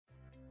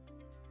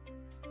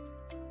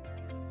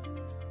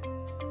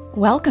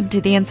Welcome to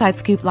the Inside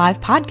Scoop Live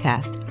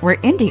podcast, where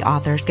indie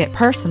authors get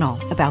personal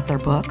about their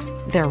books,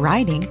 their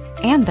writing,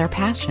 and their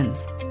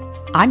passions.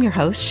 I'm your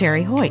host,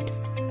 Sherry Hoyt.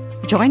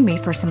 Join me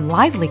for some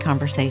lively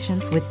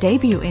conversations with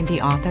debut indie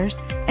authors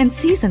and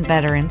seasoned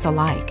veterans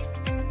alike.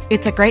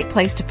 It's a great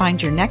place to find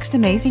your next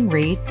amazing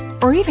read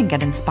or even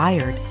get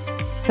inspired.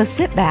 So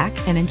sit back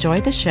and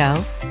enjoy the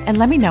show and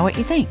let me know what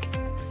you think.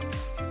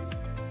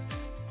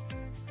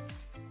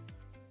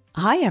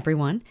 Hi,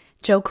 everyone.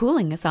 Jo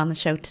Cooling is on the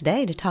show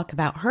today to talk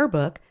about her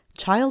book,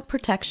 Child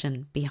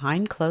Protection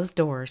Behind Closed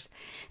Doors.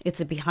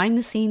 It's a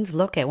behind-the-scenes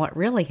look at what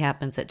really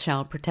happens at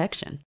child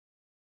protection.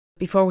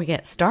 Before we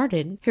get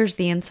started, here's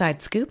the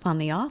inside scoop on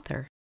the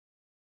author.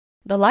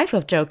 The life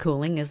of Jo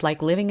Cooling is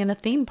like living in a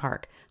theme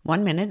park.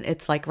 One minute,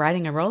 it's like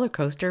riding a roller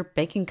coaster,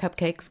 baking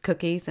cupcakes,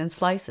 cookies, and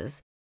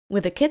slices,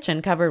 with a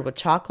kitchen covered with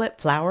chocolate,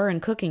 flour,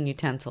 and cooking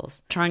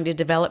utensils, trying to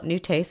develop new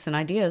tastes and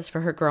ideas for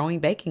her growing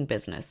baking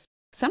business.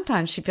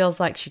 Sometimes she feels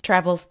like she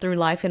travels through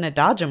life in a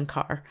Dodgem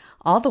car.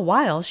 All the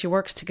while, she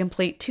works to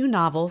complete 2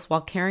 novels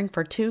while caring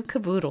for 2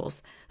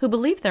 Cavoodles, who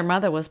believe their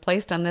mother was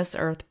placed on this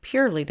earth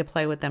purely to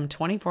play with them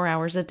 24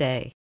 hours a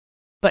day.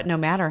 But no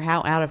matter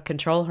how out of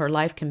control her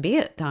life can be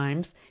at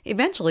times,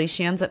 eventually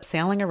she ends up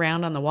sailing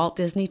around on the Walt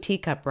Disney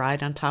teacup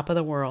ride on top of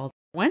the world.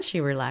 When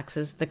she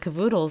relaxes, the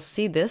Cavoodles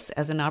see this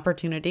as an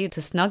opportunity to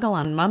snuggle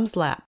on Mom's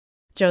lap.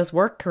 Jo's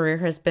work career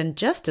has been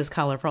just as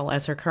colorful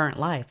as her current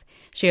life.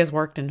 She has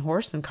worked in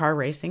horse and car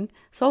racing,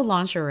 sold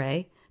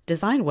lingerie,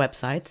 designed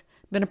websites,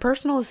 been a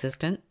personal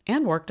assistant,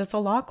 and worked as a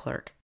law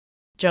clerk.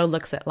 Jo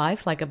looks at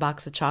life like a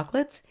box of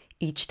chocolates.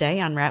 Each day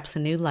unwraps a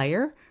new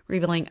layer,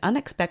 revealing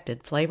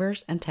unexpected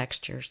flavors and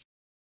textures.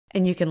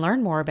 And you can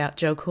learn more about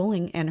Jo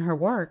Cooling and her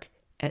work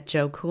at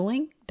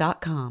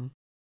jocooling.com.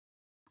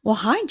 Well,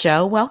 hi,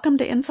 Jo. Welcome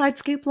to Inside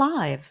Scoop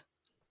Live.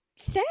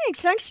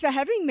 Thanks for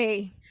having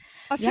me.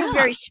 I feel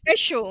very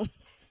special.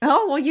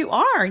 Oh, well, you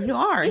are.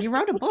 You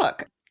wrote a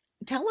book.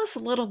 Tell us a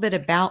little bit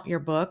about your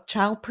book,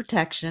 Child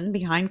Protection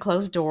Behind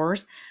Closed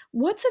Doors.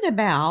 What's it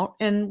about,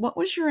 and what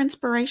was your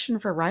inspiration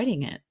for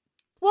writing it?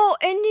 Well,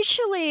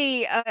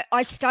 initially,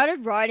 I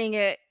started writing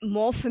it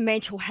more for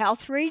mental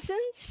health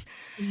reasons.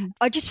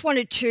 I just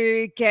wanted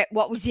to get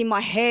what was in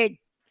my head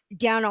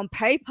down on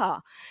paper.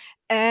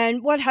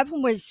 And what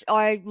happened was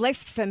I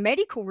left for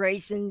medical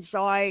reasons.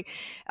 I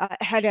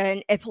had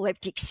an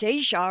epileptic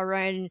seizure,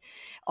 and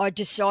I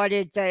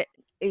decided that,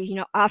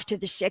 after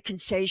the second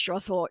seizure, I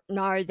thought,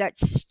 no,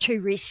 that's too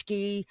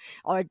risky.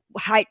 I'd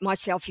hate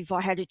myself if I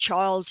had a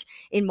child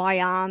in my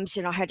arms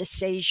and I had a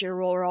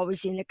seizure or I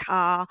was in the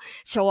car.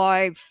 So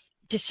I've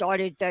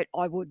decided that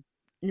I would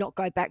not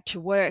go back to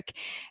work.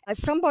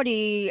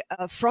 Somebody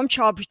from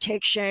Child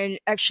Protection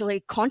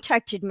actually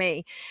contacted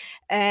me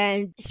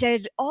and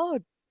said, "Oh,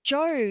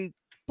 Jo,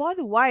 by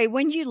the way,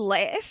 when you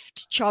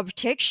left Child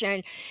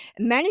Protection,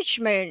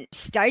 management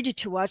stated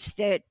to us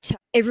that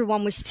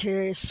everyone was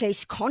to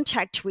cease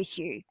contact with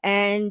you."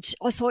 And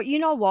I thought, you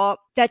know what,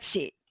 that's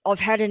it. I've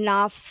had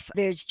enough.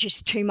 There's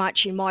just too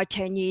much in my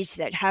 10 years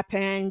that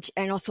happened.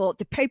 And I thought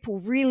the people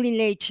really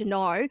need to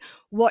know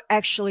what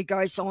actually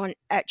goes on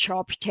at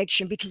Child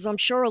Protection, because I'm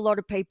sure a lot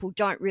of people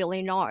don't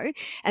really know.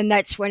 And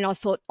that's when I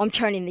thought, I'm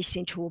turning this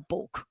into a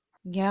book.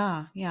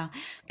 Yeah.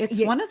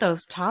 It's one of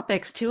those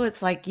topics too.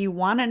 It's like you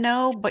want to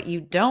know, but you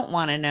don't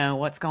want to know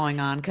what's going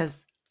on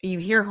because you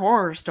hear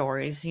horror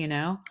stories,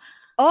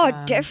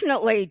 Oh,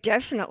 definitely.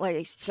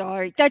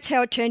 So that's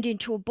how it turned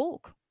into a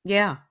book.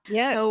 Yeah.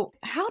 So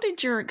how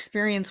did your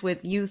experience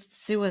with youth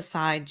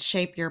suicide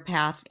shape your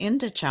path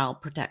into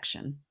child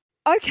protection?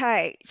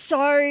 Okay, so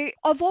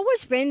I've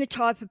always been the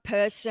type of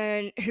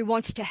person who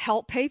wants to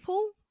help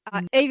people.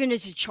 Even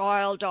as a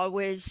child, I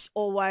was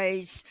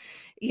always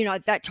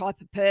that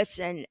type of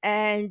person.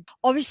 And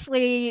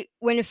obviously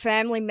when a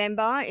family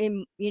member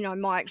in,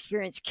 my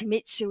experience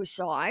commits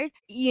suicide,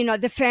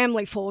 the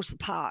family falls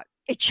apart.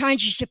 It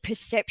changes your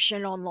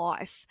perception on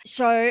life.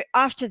 So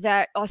after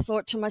that, I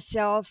thought to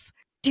myself,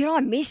 did I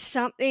miss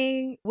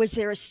something? Was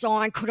there a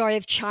sign? Could I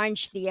have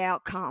changed the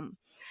outcome?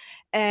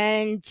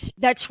 And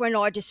that's when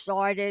I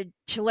decided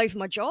to leave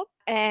my job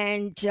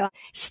and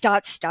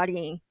start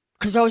studying,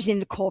 because I was in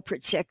the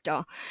corporate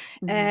sector.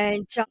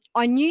 And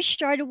I knew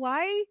straight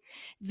away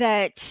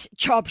that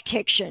child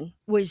protection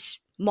was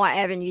my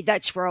avenue.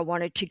 That's where I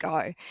wanted to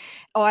go.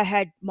 I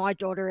had my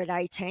daughter at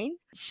 18.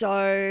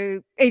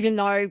 So even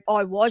though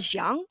I was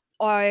young,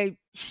 I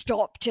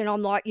stopped and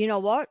I'm like, you know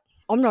what?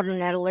 I'm not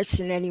an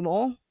adolescent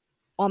anymore.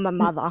 I'm a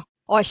mother.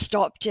 I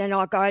stopped and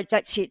I go,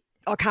 that's it.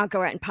 I can't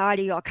go out and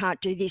party. I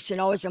can't do this.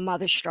 And I was a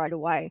mother straight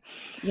away.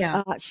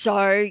 Yeah. So,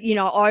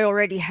 I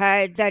already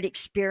had that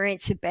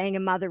experience of being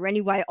a mother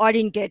anyway. I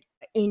didn't get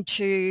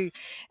into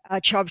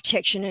child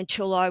protection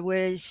until I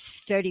was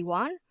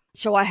 31.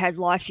 So I had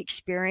life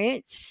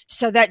experience.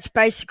 So that's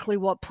basically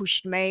what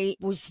pushed me,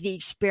 was the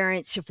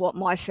experience of what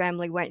my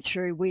family went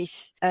through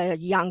with a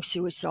young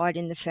suicide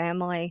in the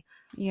family.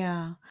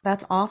 Yeah,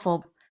 that's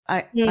awful.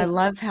 I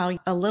love how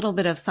a little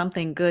bit of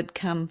something good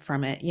come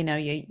from it. You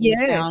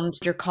Yeah. found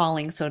your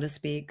calling, so to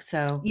speak.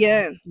 So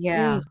Yeah.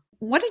 yeah.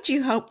 What did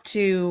you hope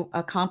to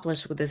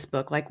accomplish with this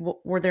book? Like,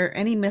 were there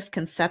any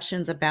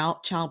misconceptions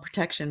about child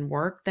protection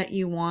work that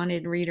you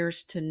wanted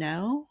readers to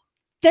know?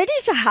 That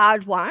is a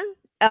hard one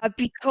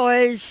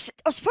because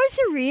I suppose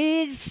there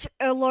is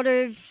a lot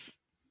of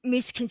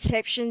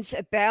misconceptions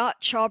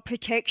about child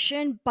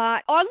protection,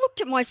 but I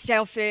looked at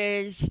myself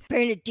as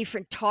being a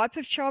different type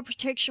of child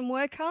protection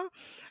worker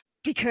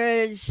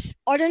because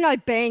I don't know,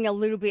 being a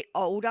little bit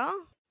older,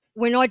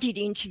 when I did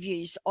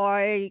interviews,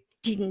 I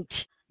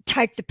didn't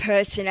take the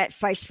person at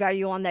face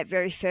value on that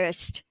very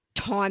first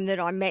time that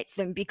I met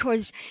them,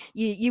 because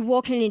you're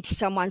walking into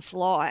someone's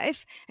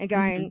life and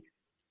going,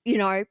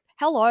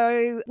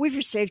 hello, we've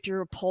received a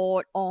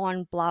report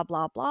on blah,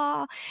 blah,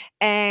 blah.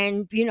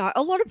 And,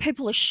 a lot of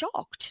people are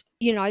shocked.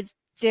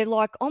 They're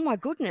like, oh my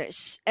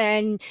goodness.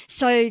 And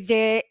so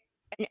they're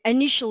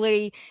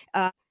initially,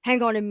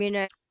 hang on a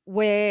minute,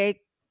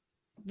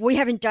 we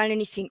haven't done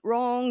anything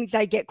wrong.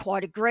 They get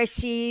quite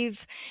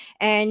aggressive.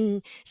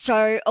 And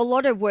so a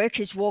lot of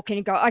workers walk in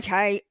and go,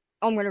 okay,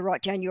 I'm going to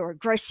write down you're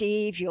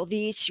aggressive, you're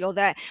this, you're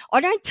that.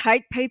 I don't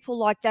take people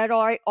like that.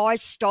 I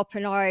stop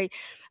and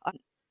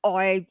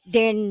I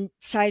then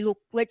say, look,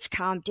 let's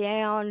calm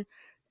down.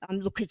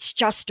 Look, it's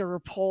just a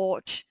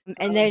report.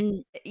 And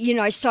then,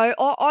 so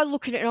I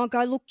look at it and I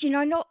go, look,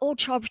 not all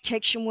child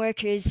protection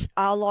workers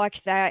are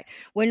like that.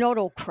 We're not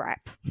all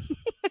crap.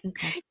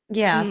 Okay.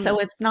 Yeah, so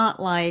it's not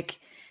like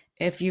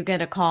if you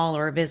get a call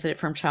or a visit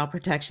from child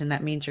protection,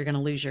 that means you're going to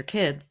lose your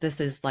kids.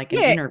 This is like an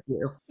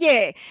interview.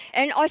 Yeah.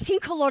 And I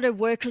think a lot of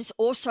workers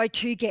also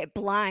too get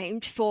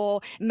blamed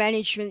for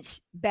management's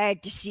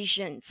bad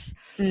decisions.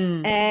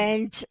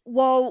 And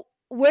while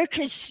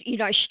workers,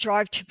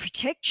 strive to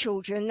protect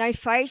children, they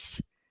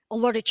face a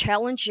lot of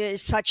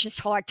challenges such as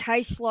high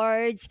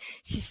caseloads,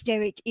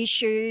 systemic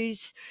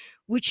issues,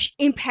 which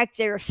impact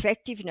their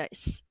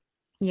effectiveness.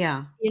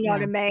 Yeah. You know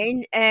what I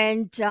mean?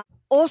 And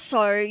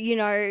also,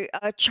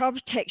 a child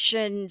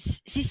protection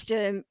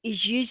system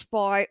is used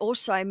by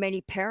also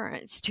many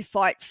parents to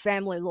fight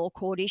family law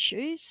court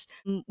issues,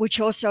 which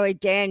also,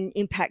 again,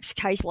 impacts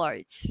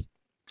caseloads.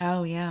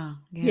 Oh, yeah.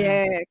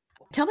 Yeah.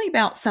 Tell me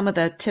about some of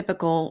the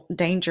typical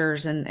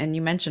dangers, and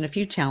you mentioned a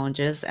few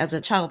challenges as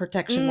a child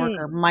protection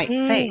worker might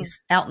face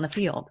out in the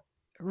field.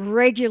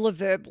 Regular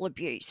verbal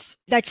abuse.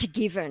 That's a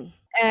given.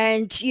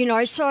 And,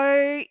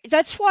 so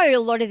that's why a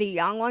lot of the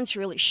young ones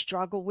really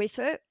struggle with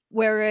it.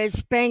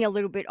 Whereas being a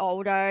little bit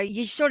older,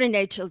 you sort of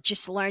need to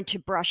just learn to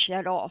brush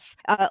that off.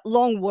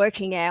 Long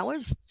working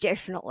hours,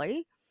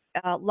 definitely.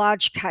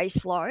 Large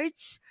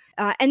caseloads.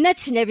 And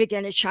that's never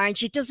going to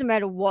change. It doesn't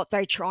matter what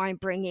they try and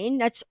bring in.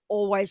 That's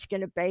always going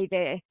to be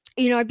there.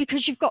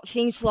 Because you've got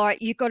things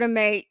like you've got to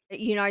meet,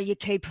 your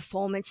key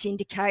performance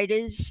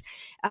indicators,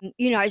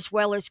 as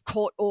well as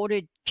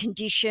court-ordered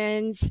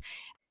conditions.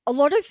 A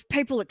lot of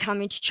people that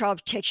come into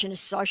child protection are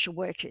social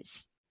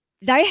workers.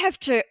 They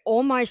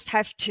almost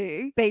have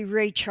to be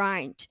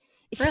retrained.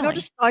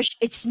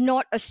 It's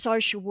not a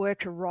social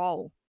worker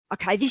role.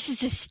 Okay, this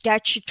is a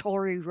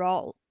statutory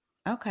role.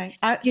 Okay.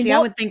 I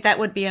would think that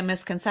would be a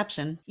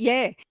misconception.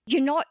 Yeah.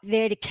 You're not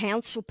there to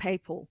counsel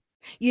people.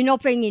 You're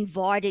not being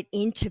invited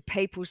into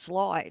people's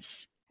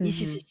lives. This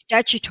is a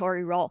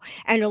statutory role.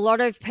 And a lot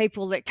of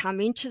people that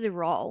come into the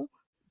role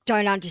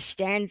don't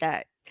understand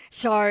that.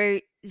 So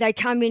they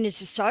come in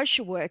as a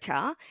social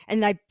worker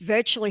and they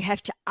virtually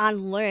have to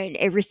unlearn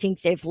everything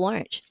they've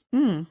learnt.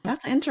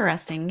 That's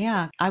interesting.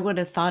 Yeah. I would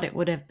have thought it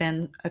would have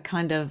been a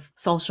kind of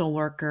social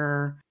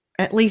worker,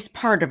 at least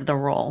part of the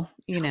role,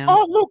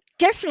 Oh, look,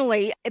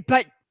 definitely.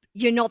 But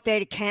you're not there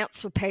to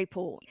counsel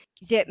people.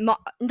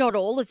 Not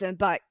all of them,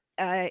 but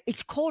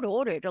it's court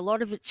ordered. A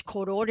lot of it's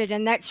court ordered.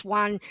 And that's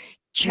one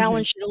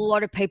challenge that a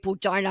lot of people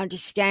don't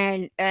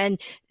understand. And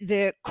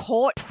the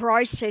court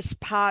process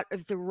part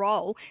of the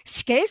role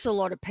scares a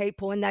lot of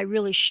people and they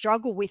really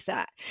struggle with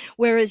that.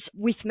 Whereas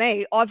with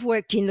me, I've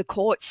worked in the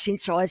courts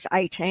since I was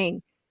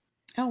 18.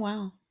 Oh,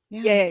 wow.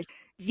 Yeah. Yes.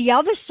 The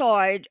other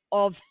side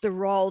of the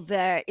role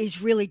that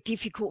is really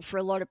difficult for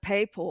a lot of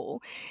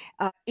people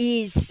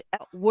is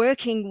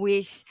working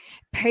with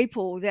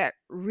people that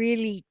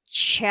really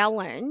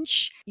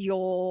challenge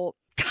your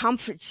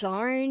comfort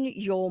zone,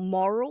 your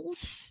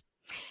morals.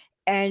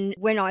 And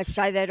when I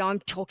say that, I'm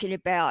talking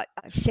about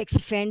sex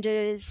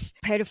offenders,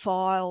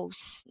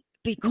 pedophiles,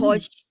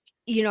 because,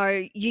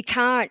 you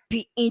can't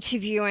be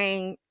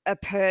interviewing a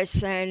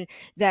person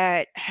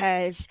that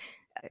has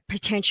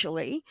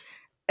potentially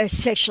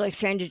sexually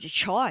offended a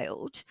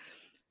child,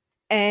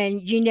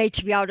 and you need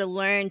to be able to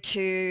learn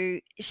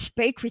to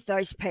speak with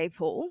those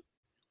people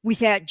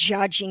without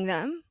judging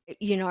them,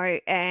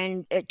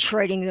 and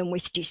treating them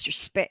with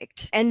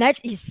disrespect. And that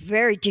is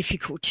very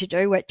difficult to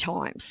do at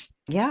times.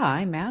 Yeah, I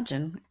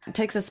imagine. It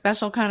takes a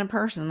special kind of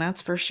person,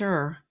 that's for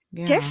sure.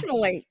 Yeah.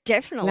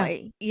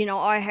 Definitely. Yeah.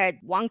 I had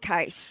one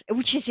case,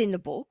 which is in the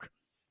book,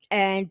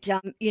 and,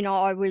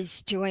 I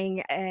was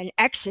doing an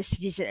access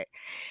visit.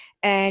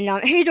 And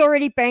he'd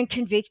already been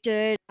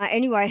convicted.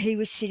 Anyway, he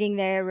was sitting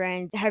there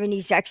and having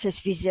his access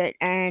visit,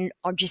 and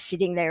I'm just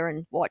sitting there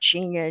and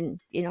watching and,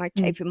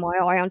 keeping my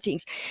eye on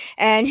things.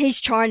 And he's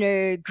trying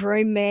to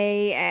groom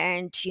me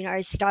and,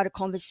 start a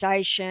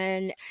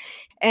conversation.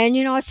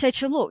 And, I said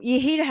to him, look, you're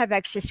here to have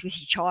access with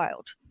your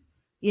child.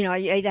 You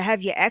either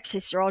have your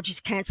access or I'll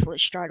just cancel it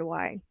straight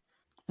away.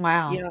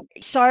 Wow.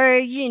 So,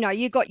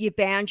 you got your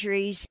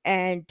boundaries,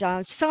 and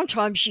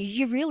sometimes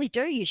you really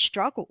do. You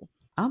struggle.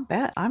 I'll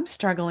bet. I'm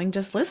struggling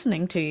just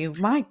listening to you.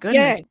 My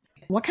goodness.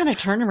 Yeah. What kind of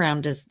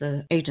turnaround does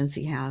the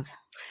agency have?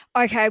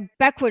 Okay,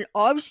 back when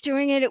I was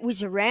doing it, it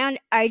was around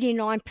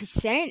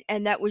 89%,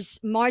 and that was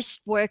most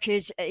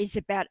workers is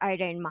about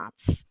 18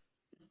 months,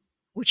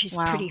 which is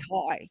pretty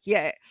high.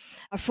 Yeah.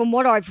 From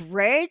what I've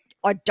read,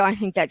 I don't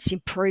think that's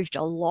improved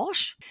a lot.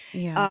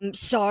 Yeah.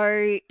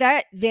 So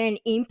that then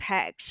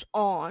impacts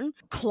on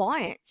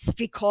clients,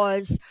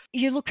 because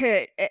you look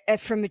at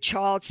from a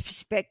child's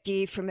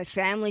perspective, from a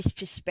family's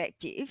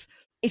perspective,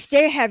 if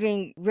they're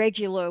having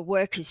regular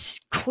workers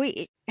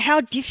quit,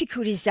 how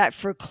difficult is that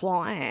for a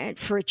client,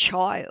 for a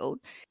child,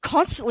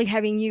 constantly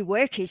having new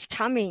workers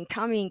come in,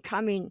 time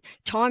and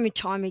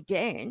time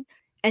again,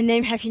 and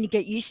then having to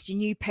get used to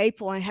new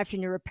people and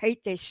having to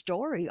repeat their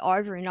story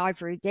over and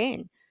over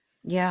again.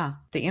 Yeah,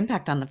 the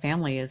impact on the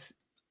family is,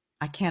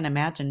 I can't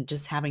imagine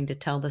just having to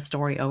tell the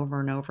story over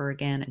and over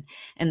again,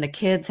 and the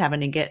kids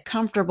having to get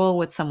comfortable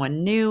with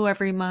someone new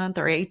every month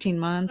or 18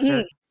 months.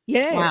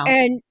 Yeah, wow.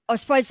 And I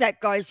suppose that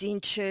goes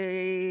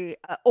into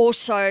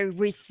also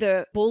with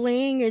the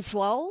bullying as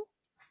well.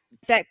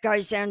 That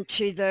goes down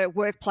to the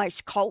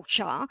workplace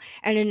culture,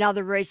 and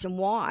another reason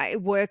why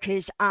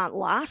workers aren't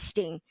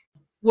lasting.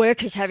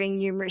 Workers having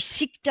numerous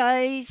sick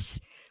days,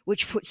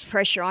 which puts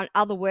pressure on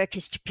other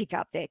workers to pick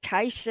up their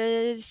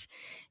cases,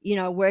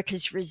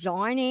 workers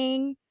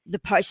resigning, the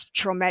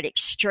post-traumatic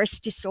stress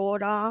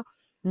disorder,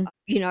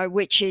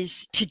 which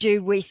is to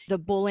do with the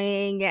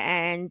bullying,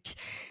 and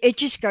it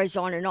just goes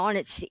on and on.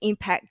 It's the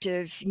impact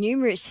of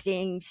numerous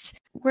things.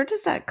 Where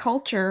does that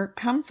culture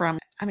come from?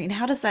 I mean,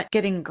 how does that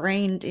get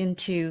ingrained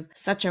into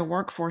such a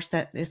workforce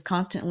that is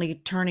constantly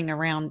turning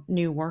around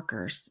new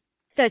workers?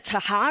 That's a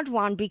hard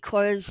one,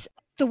 because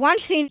the one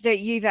thing that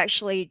you've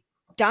actually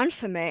done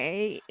for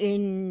me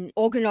in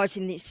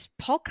organising this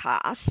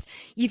podcast,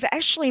 you've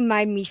actually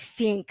made me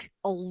think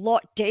a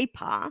lot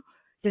deeper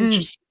than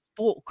just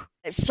book.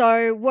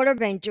 So what I've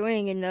been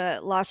doing in the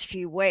last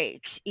few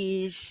weeks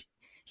is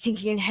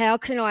thinking, how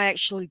can I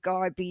actually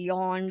go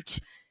beyond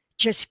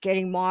just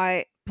getting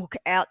my book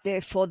out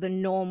there for the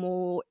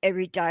normal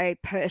everyday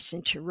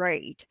person to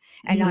read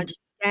and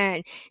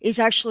understand, is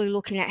actually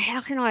looking at how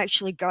can I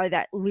actually go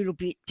that little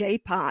bit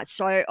deeper.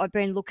 So I've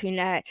been looking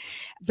at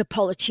the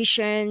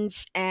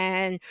politicians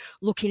and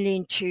looking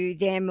into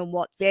them and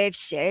what they've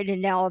said,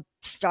 and now I've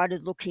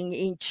started looking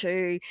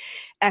into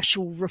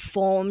actual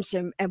reforms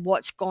and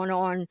what's gone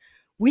on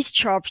with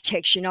child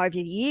protection over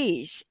the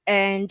years.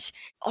 And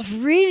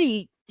I've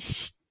really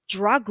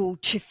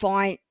struggled to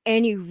find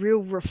any real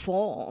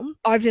reform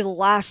over the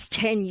last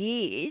 10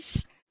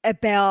 years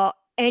about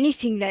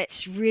anything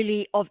that's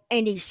really of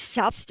any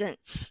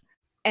substance.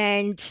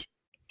 And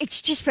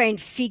it's just been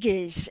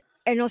figures.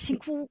 And I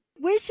think, well,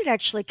 where's it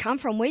actually come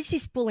from? Where's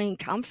this bullying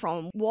come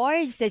from? Why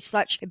is there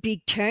such a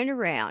big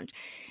turnaround?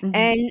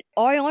 And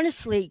I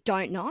honestly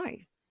don't know.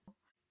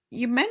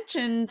 You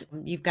mentioned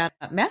you've got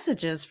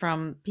messages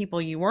from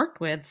people you worked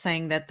with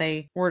saying that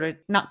they were to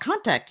not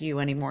contact you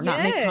anymore,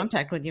 not make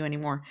contact with you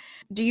anymore.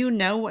 Do you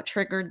know what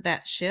triggered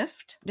that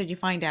shift? Did you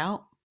find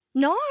out?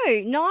 No,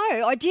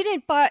 I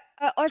didn't. But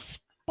I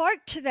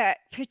spoke to that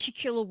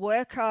particular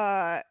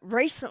worker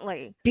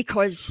recently,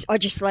 because I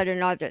just let her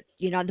know that,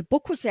 the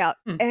book was out.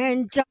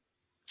 And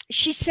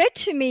she said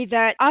to me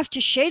that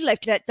after she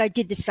left, that they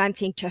did the same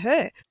thing to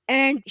her.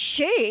 And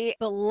she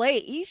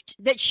believed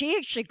that she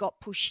actually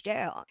got pushed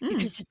out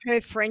because of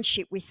her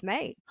friendship with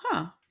me.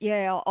 Huh.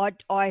 Yeah,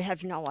 I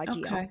have no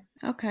idea.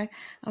 Okay.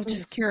 I was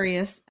just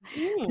curious.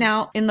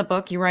 Now, in the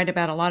book, you write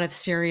about a lot of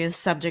serious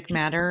subject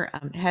matter,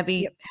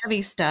 heavy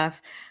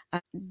stuff.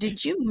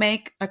 Did you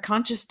make a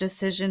conscious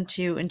decision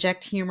to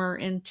inject humor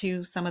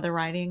into some of the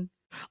writing?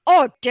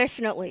 Oh,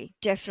 definitely,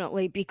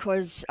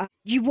 because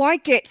you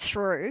won't get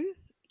through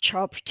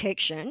child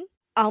protection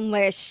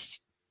unless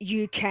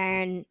you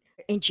can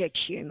inject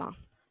humour.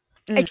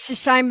 It's the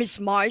same as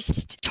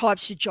most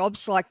types of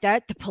jobs like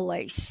that, the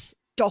police,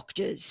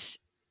 doctors,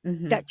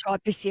 that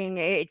type of thing.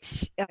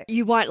 It's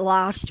you won't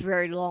last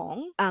very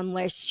long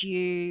unless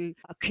you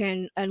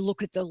can and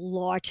look at the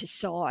lighter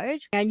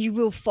side. And you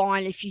will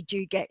find if you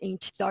do get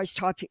into those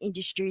type of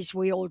industries,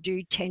 we all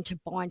do tend to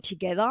bind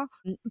together.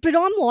 But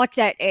I'm like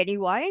that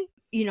anyway.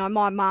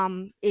 My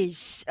mum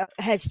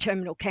has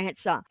terminal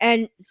cancer,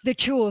 and the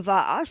two of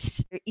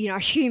us,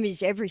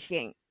 humour's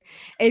everything.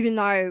 Even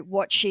though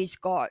what she's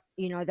got,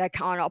 they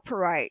can't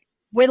operate.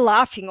 we're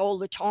laughing all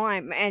the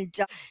time. And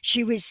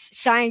she was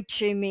saying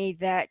to me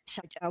that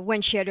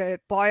when she had a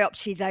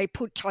biopsy, they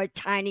put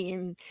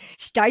titanium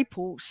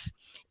staples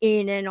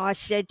in, and I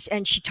said,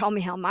 and she told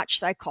me how much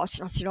they cost.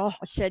 And I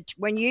said,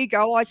 when you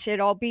go, I said,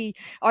 I'll be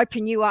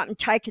opening you up and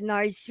taking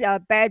those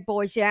bad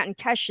boys out and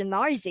cashing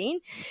those in.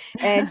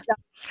 And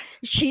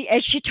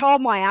she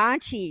told my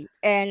auntie,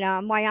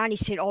 and my auntie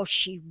said, oh,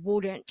 she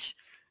wouldn't.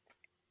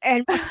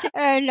 And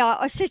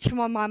I said to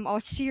my mum, oh,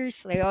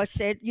 seriously, I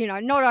said,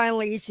 not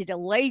only is it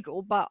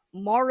illegal, but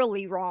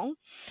morally wrong.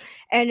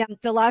 And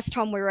the last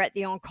time we were at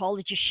the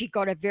oncologist, she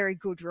got a very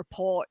good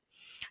report.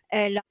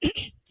 And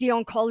the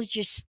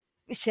oncologist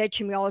said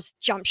to me, I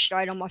jumped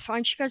straight on my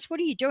phone. She goes, what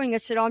are you doing? I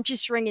said, I'm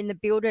just ringing the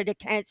builder to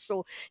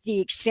cancel the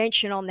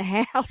extension on the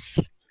house.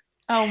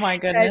 Oh my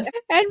goodness.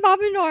 And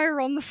Mum and I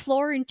are on the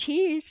floor in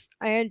tears.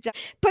 And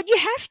but you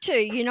have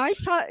to,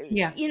 so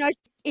Yeah.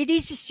 it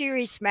is a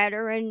serious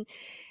matter,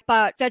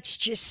 but that's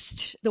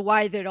just the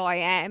way that I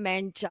am,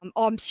 and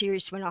I'm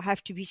serious when I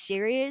have to be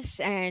serious,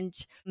 and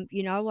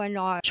when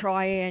I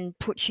try and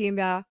put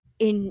humour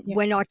in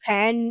when I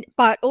can.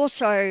 But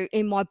also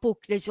in my book,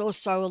 there's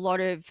also a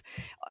lot of,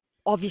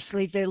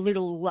 obviously, the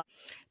little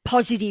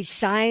positive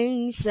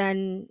sayings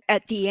and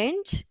at the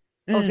end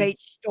of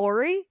each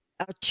story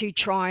to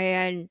try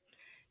and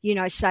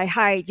say,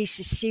 hey, this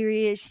is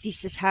serious,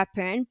 this has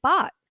happened,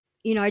 but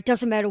it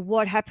doesn't matter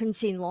what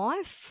happens in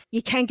life,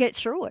 you can get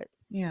through it.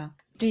 Yeah.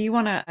 Do you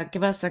want to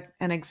give us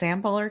an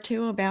example or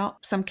two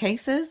about some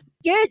cases?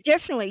 Yeah,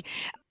 definitely.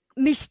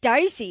 Miss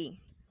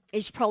Daisy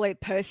is probably a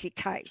perfect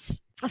case.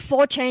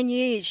 14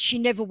 years, she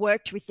never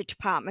worked with the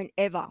department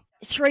ever.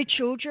 3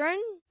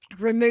 children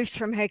removed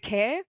from her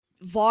care.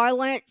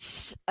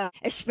 Violence,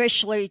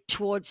 especially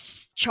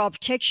towards child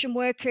protection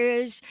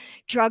workers,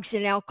 drugs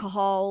and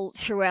alcohol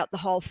throughout the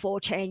whole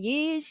 14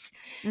 years.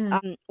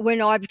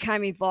 When I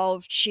became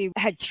involved, she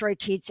had 3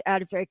 kids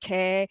out of her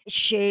care.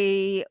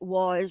 She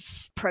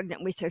was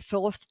pregnant with her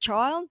 4th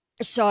child.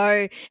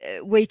 So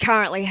we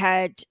currently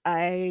had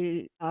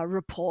a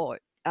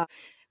report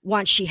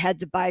once she had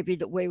the baby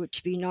that we were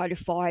to be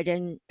notified,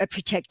 and a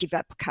protective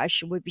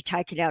application would be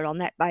taken out on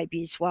that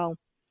baby as well.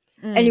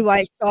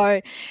 Anyway, so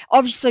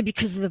obviously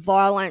because of the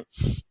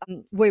violence,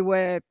 we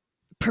were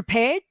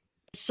prepared.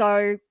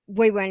 So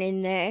we went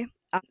in there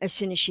as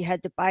soon as she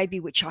had the baby,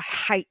 which I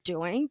hate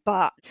doing,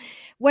 but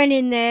went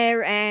in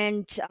there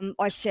and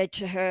I said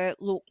to her,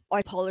 look, I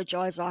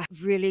apologise. I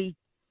really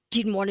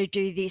didn't want to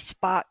do this,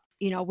 but,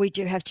 we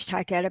do have to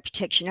take out a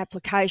protection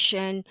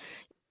application.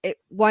 It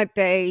won't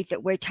be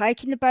that we're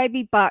taking the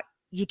baby, but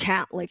you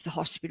can't leave the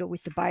hospital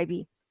with the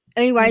baby.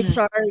 Anyway,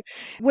 so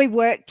we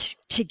worked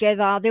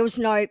together. There was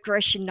no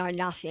aggression, no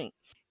nothing.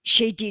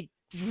 She did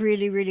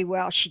really, really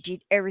well. She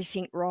did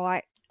everything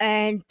right.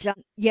 And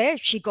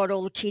she got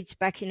all the kids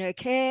back in her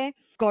care,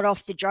 got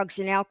off the drugs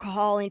and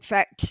alcohol. In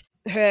fact,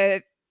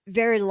 her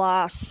very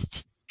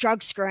last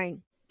drug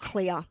screen,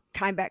 clear,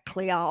 came back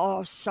clear. Oh, I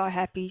was so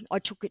happy. I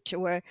took it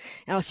to her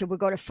and I said, we've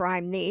got to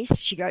frame this.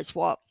 She goes,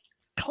 what?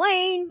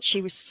 Clean.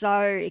 She was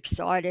so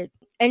excited.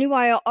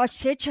 Anyway, I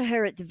said to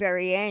her at the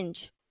very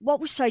end, what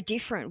was so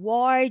different?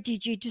 Why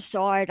did you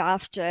decide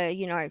after,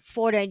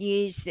 14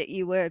 years that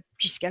you were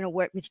just going to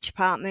work with the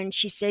department?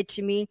 She said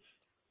to me,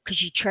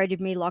 because you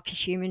treated me like a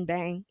human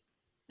being.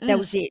 That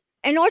was it.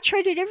 And I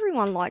treated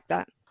everyone like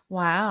that.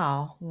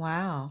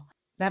 Wow.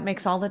 That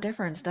makes all the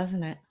difference,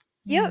 doesn't it?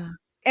 Yep. Yeah.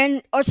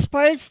 And I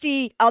suppose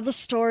the other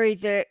story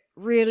that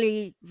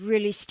really,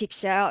 really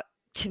sticks out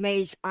to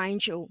me is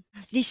Angel.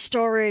 This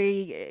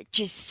story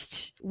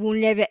just will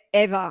never,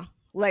 ever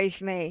leave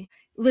me.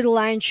 Little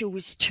Angel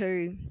was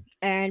 2,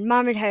 and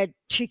Mum had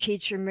 2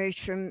 kids removed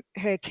from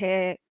her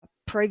care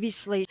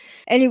previously.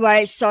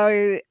 Anyway,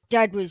 so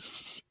Dad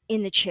was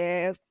in the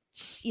chair,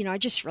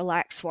 just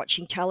relaxed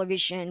watching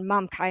television.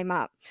 Mum came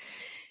up,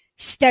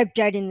 stabbed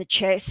Dad in the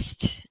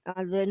chest.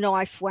 The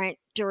knife went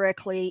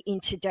directly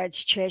into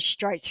Dad's chest,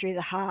 straight through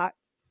the heart.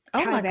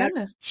 Oh, my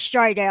goodness.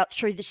 Straight out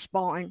through the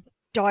spine,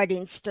 died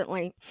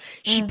instantly.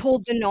 She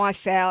pulled the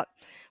knife out,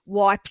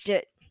 wiped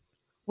it,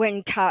 went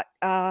and cut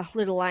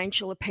little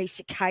Angel a piece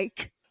of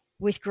cake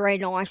with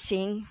green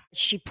icing.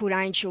 She put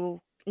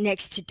Angel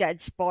next to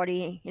Dad's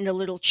body in a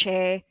little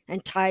chair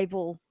and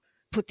table,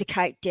 put the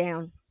cake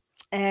down.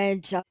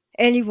 And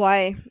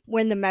anyway,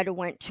 when the matter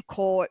went to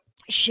court,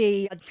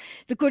 the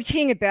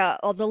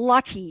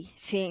lucky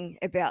thing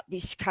about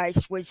this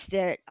case was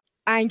that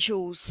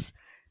Angel's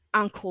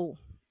uncle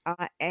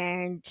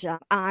and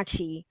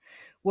auntie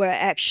were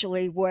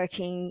actually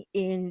working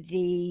in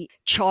the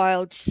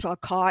child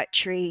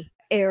psychiatry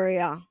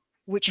area,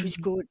 which was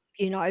good.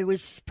 It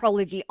was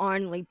probably the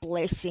only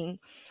blessing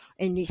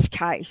in this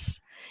case.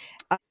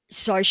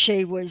 So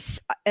she was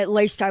at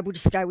least able to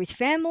stay with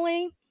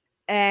family,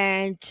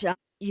 and,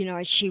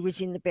 she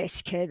was in the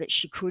best care that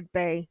she could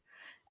be.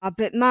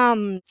 But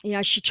Mum,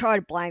 she tried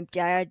to blame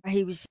Dad.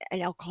 He was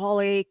an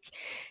alcoholic.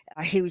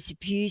 He was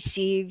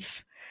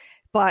abusive.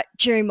 But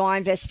during my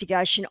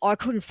investigation, I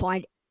couldn't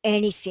find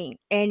anything,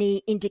 any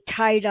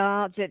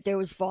indicator that there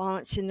was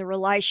violence in the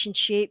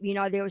relationship.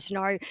 There was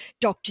no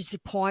doctor's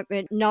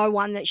appointment, no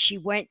one that she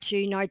went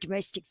to, no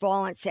domestic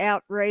violence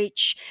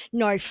outreach,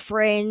 no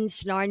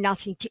friends,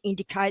 nothing to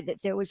indicate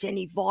that there was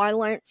any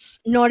violence.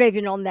 Not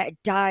even on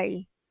that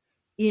day.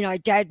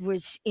 Dad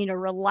was in a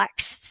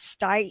relaxed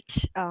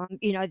state.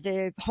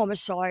 The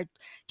homicide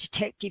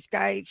detective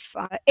gave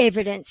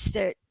evidence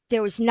that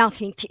there was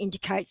nothing to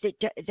indicate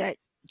that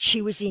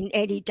she was in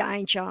any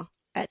danger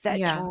at that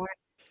time.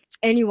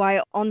 Anyway,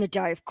 on the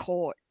day of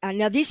court,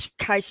 now this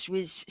case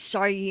was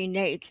so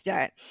unique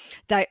that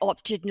they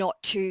opted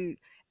not to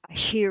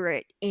hear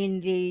it in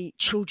the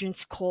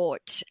children's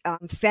court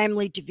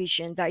family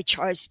division. They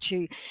chose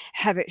to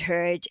have it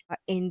heard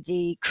in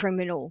the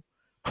criminal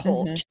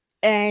court. Mm-hmm.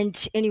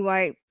 And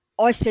anyway,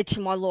 I said to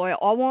my lawyer,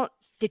 I want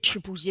the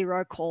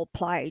 000 call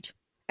played.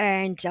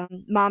 And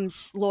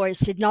Mum's lawyer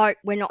said, no,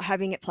 we're not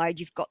having it played.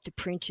 You've got the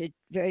printed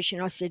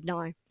version. I said,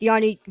 no. The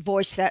only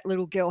voice that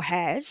little girl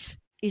has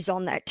is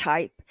on that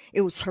tape.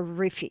 It was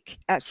horrific,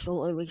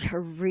 absolutely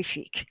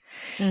horrific.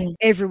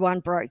 Everyone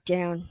broke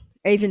down.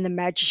 Even the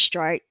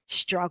magistrate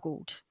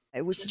struggled.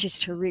 It was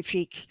just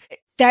horrific.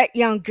 That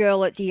young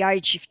girl at the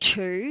age of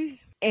 2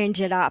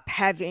 ended up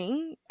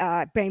having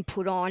been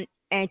put on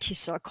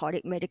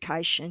antipsychotic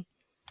medication.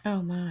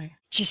 Oh my.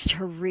 Just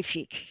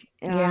horrific.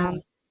 Yeah.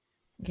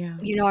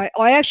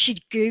 I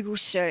actually Google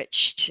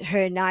searched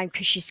her name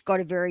because she's got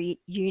a very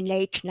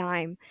unique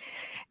name.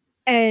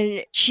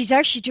 And she's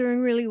actually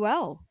doing really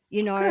well.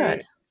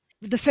 Good.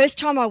 The first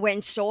time I went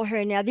and saw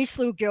her, now this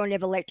little girl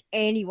never let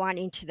anyone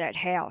into that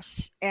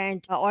house.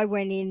 And I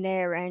went in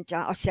there and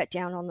I sat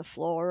down on the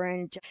floor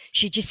and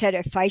she just had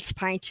her face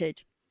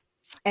painted.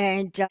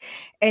 And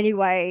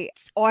anyway,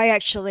 I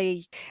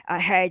actually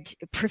had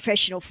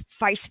professional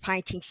face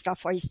painting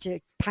stuff. I used to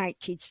paint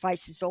kids'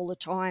 faces all the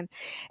time.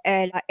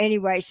 And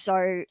anyway,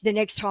 so the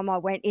next time I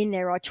went in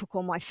there, I took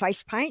all my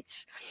face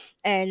paints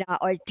and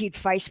I did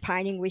face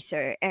painting with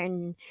her.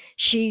 And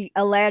she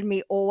allowed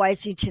me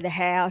always into the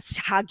house,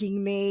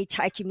 hugging me,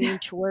 taking me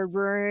into her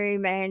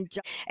room. And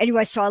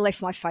anyway, so I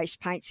left my face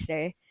paints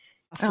there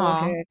for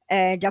her.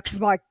 And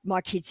because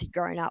my kids had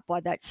grown up by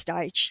that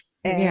stage.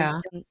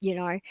 And,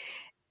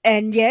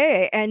 and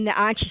the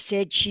auntie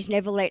said she's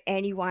never let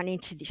anyone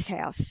into this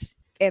house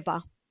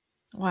ever.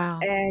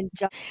 Wow. And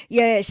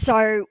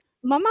so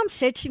my mum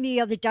said to me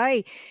the other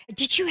day,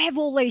 did you have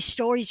all these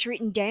stories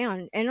written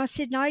down? And I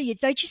said, no,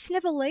 they just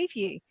never leave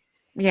you.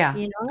 Yeah,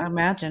 I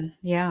imagine.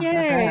 Yeah.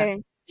 Yeah.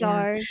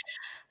 So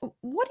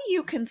what do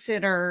you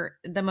consider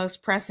the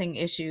most pressing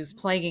issues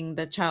plaguing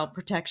the child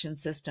protection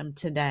system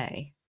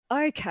today?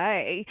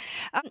 Okay.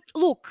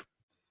 Look,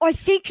 I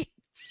think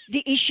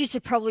the issues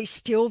are probably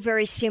still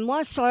very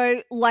similar.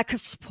 So lack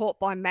of support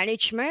by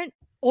management.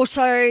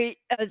 Also,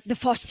 the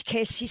foster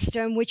care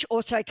system, which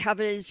also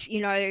covers,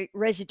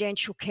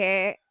 residential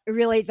care,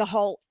 really the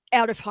whole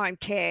out-of-home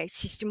care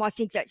system. I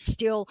think that's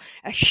still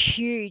a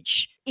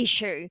huge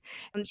issue.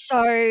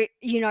 So,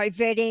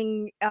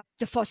 vetting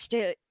the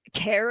foster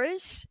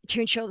carers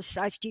to ensure the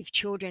safety of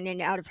children in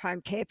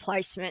out-of-home care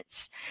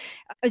placements.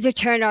 The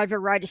turnover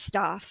rate of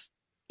staff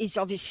is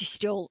obviously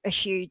still a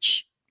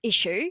huge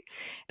issue.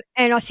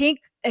 And I think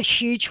a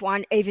huge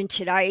one even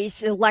today is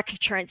the lack of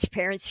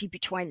transparency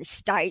between the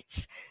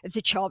states of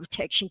the child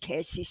protection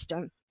care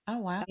system. Oh,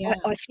 wow. Yeah.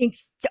 I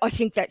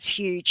think that's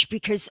huge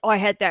because I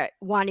had that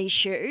one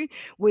issue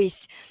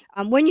with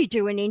when you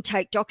do an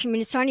intake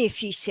document, it's only a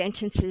few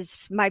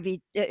sentences,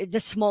 maybe the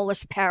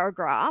smallest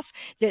paragraph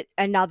that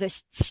another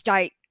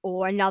state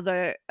or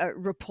another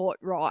report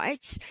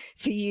writes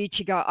for you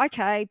to go,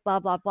 okay, blah,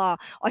 blah, blah.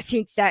 I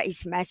think that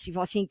is massive.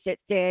 I think that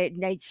there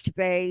needs to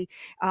be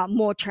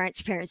more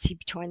transparency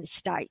between the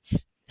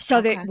states. So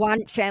that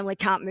one family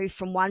can't move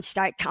from one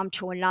state, come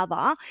to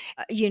another,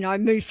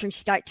 move from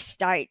state to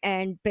state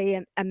and be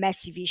a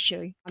massive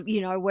issue,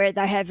 where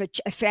they have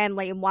a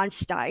family in one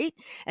state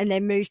and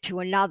then move to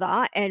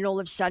another and all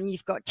of a sudden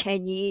you've got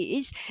 10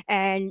 years.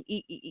 And,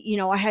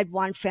 I had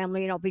one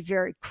family, and I'll be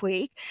very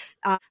quick,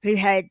 who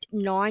had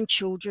 9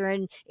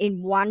 children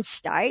in one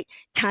state,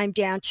 came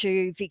down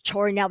to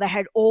Victoria. Now they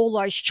had all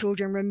those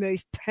children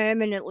removed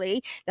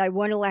permanently. They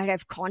weren't allowed to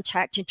have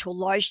contact until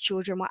those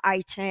children were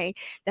 18.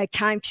 They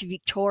came to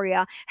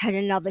Victoria, had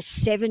another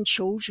 7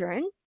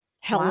 children.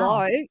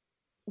 Hello. Wow.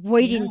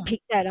 We didn't pick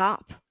that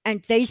up.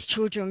 And these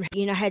children,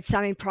 had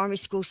some in primary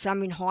school,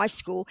 some in high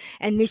school,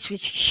 and this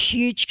was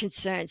huge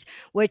concerns.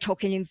 We're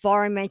talking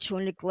environmental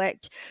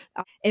neglect,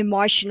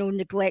 emotional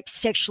neglect,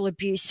 sexual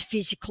abuse,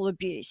 physical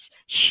abuse,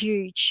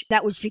 huge.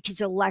 That was because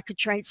of lack of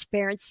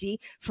transparency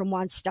from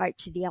one state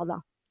to the other.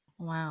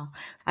 Wow.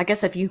 I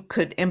guess if you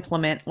could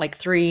implement like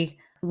 3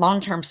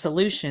 long-term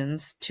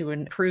solutions to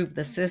improve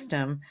the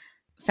system,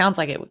 sounds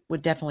like it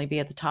would definitely be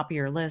at the top of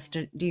your list.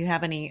 Do you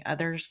have any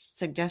other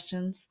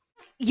suggestions?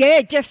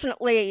 Yeah,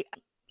 definitely.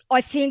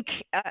 I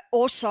think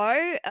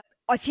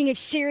I think if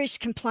serious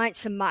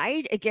complaints are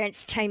made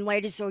against team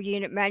leaders or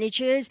unit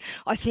managers,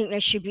 I think there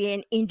should be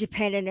an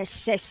independent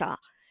assessor,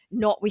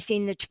 not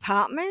within the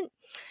department.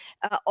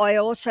 I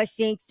also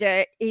think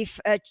that if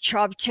a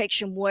child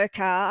protection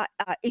worker,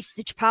 if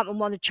the department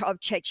wanted a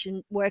child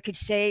protection worker to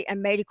see a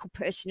medical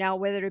personnel,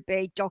 whether it be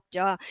a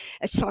doctor,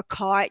 a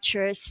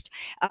psychiatrist,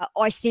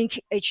 I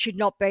think it should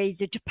not be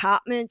the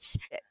department's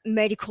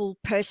medical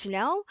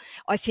personnel.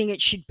 I think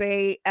it should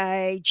be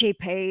a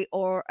GP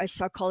or a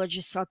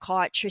psychologist,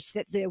 psychiatrist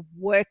that the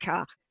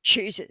worker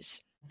chooses.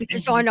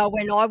 Because I know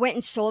when I went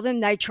and saw them,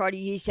 they tried to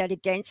use that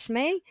against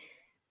me.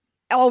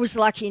 I was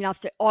lucky enough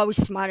that I was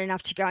smart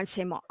enough to go and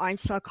see my own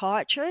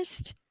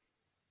psychiatrist.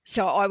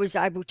 So I was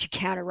able to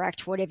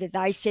counteract whatever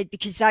they said,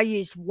 because they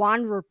used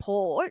one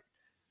report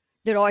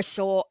that I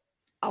saw,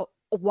 a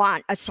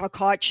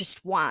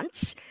psychiatrist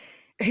once,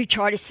 who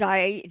tried to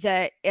say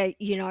that,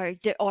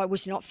 that I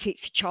was not fit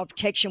for child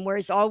protection,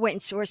 whereas I went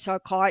and saw a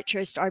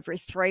psychiatrist over a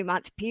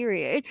 3-month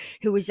period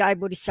who was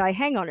able to say,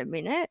 hang on a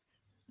minute,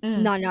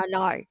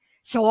 no.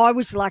 So I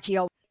was lucky.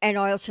 And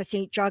I also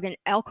think drug and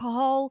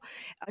alcohol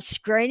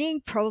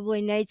screening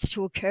probably needs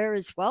to occur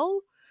as well.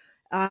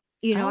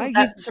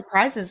 That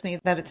surprises me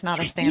that it's not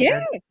a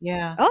standard.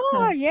 Yeah.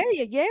 Oh, yeah.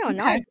 I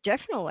know,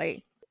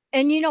 definitely.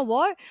 And you know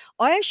what?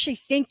 I actually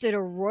think that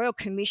a royal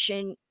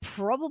commission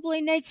probably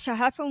needs to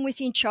happen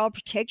within child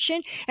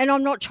protection. And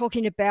I'm not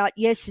talking about,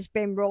 yes, there's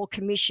been royal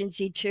commissions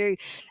into,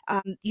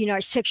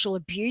 sexual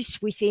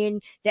abuse within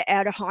the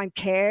out-of-home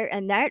care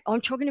and that.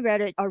 I'm talking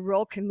about a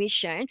royal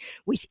commission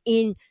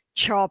within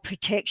child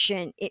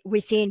protection,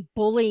 within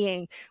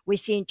bullying,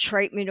 within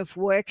treatment of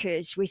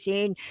workers,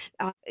 within,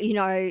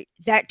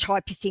 that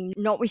type of thing,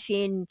 not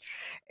within,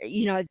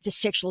 the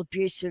sexual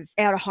abuse of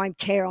out-of-home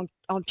care.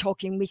 I'm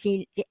talking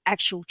within the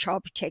actual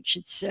child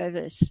protection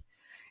service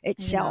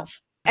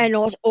itself. Yeah. And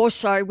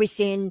also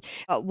within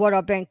what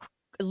I've been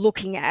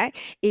looking at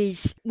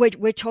is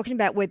we're talking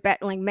about, we're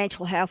battling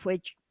mental health, we're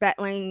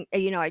battling,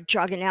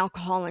 drug and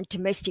alcohol and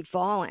domestic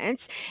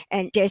violence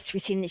and deaths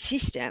within the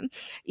system.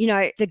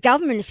 The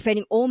government is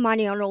spending all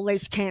money on all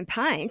these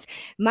campaigns.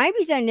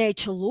 Maybe they need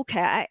to look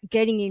at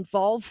getting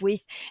involved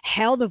with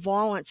how the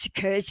violence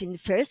occurs in the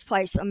first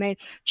place. I mean,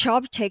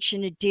 child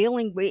protection are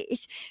dealing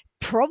with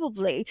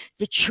probably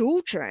the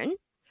children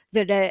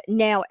that are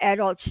now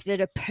adults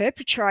that are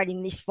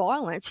perpetrating this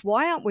violence.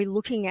 Why aren't we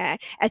looking at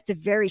the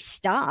very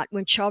start,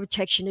 when child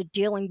protection are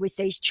dealing with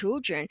these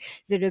children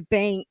that are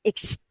being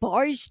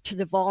exposed to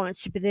the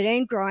violence, but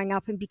then growing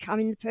up and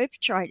becoming the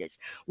perpetrators?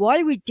 Why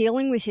are we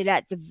dealing with it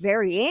at the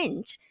very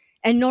end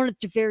and not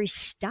at the very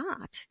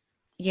start?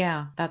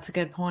 Yeah, that's a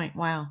good point.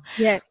 Wow.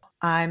 Yeah.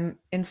 I'm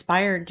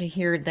inspired to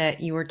hear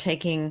that you are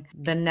taking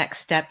the next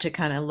step to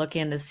kind of look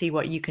in to see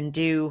what you can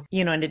do,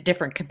 in a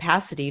different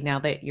capacity now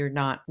that you're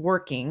not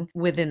working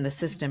within the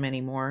system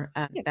anymore.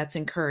 That's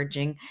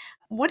encouraging.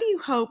 What do you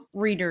hope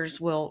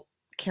readers will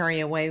carry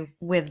away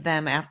with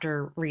them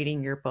after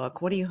reading your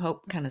book? What do you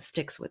hope kind of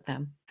sticks with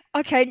them?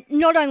 Okay,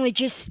 not only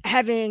just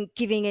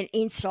giving an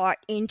insight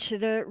into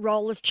the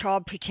role of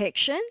child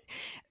protection,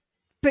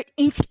 but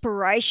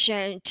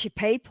inspiration to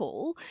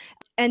people,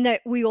 and that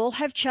we all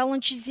have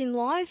challenges in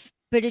life,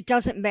 but it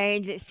doesn't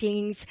mean that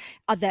things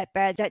are that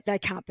bad that they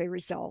can't be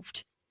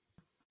resolved.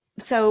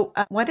 So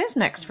what is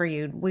next for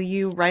you? Will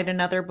you write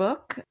another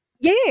book?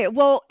 Yeah,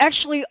 well,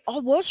 actually, I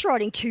was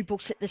writing 2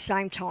 books at the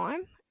same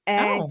time.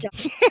 And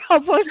I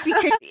was,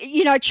 because,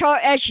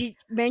 as you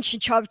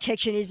mentioned, child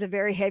protection is a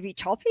very heavy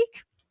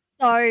topic.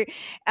 So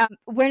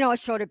when I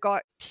sort of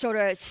got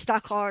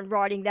stuck on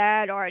writing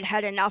that, or I'd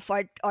had enough,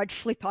 I'd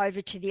flip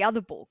over to the other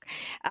book.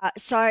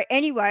 So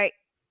anyway,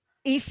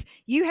 if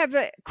you have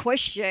a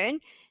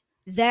question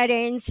that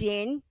ends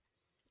in,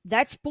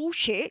 that's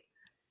bullshit,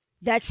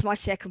 that's my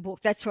second book.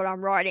 That's what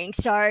I'm writing.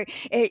 So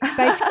it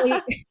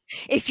basically,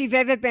 if you've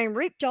ever been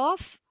ripped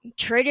off,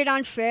 treated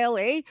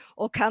unfairly,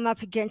 or come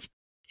up against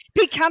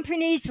big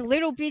companies,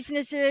 little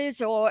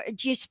businesses, or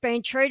just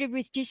being treated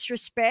with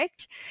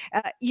disrespect,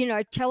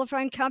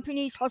 telephone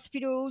companies,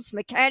 hospitals,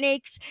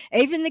 mechanics,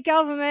 even the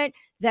government,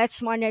 that's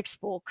my next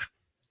book.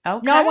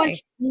 Okay.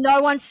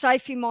 No one's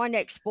safe in my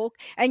next book.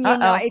 And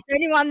if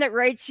anyone that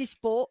reads this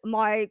book,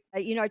 my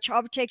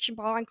child protection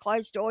behind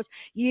closed doors,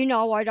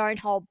 I don't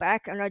hold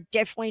back, and I'm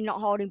definitely not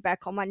holding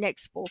back on my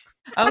next book.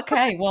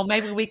 Okay, well,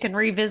 maybe we can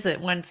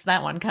revisit once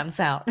that one comes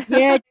out.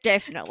 Yeah,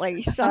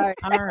 definitely. So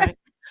all right.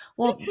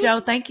 Well,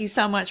 Jo, thank you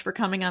so much for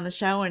coming on the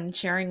show and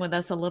sharing with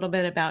us a little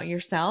bit about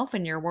yourself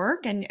and your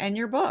work and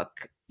your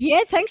book.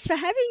 Yeah, thanks for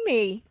having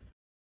me.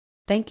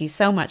 Thank you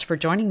so much for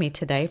joining me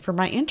today for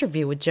my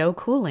interview with Jo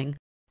Cooling,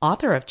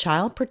 author of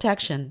Child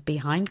Protection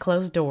Behind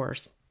Closed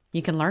Doors.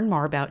 You can learn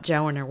more about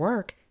Jo and her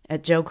work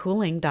at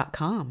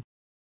jocooling.com.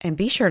 And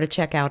be sure to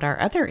check out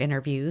our other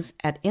interviews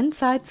at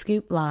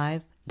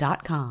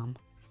InsideScoopLive.com.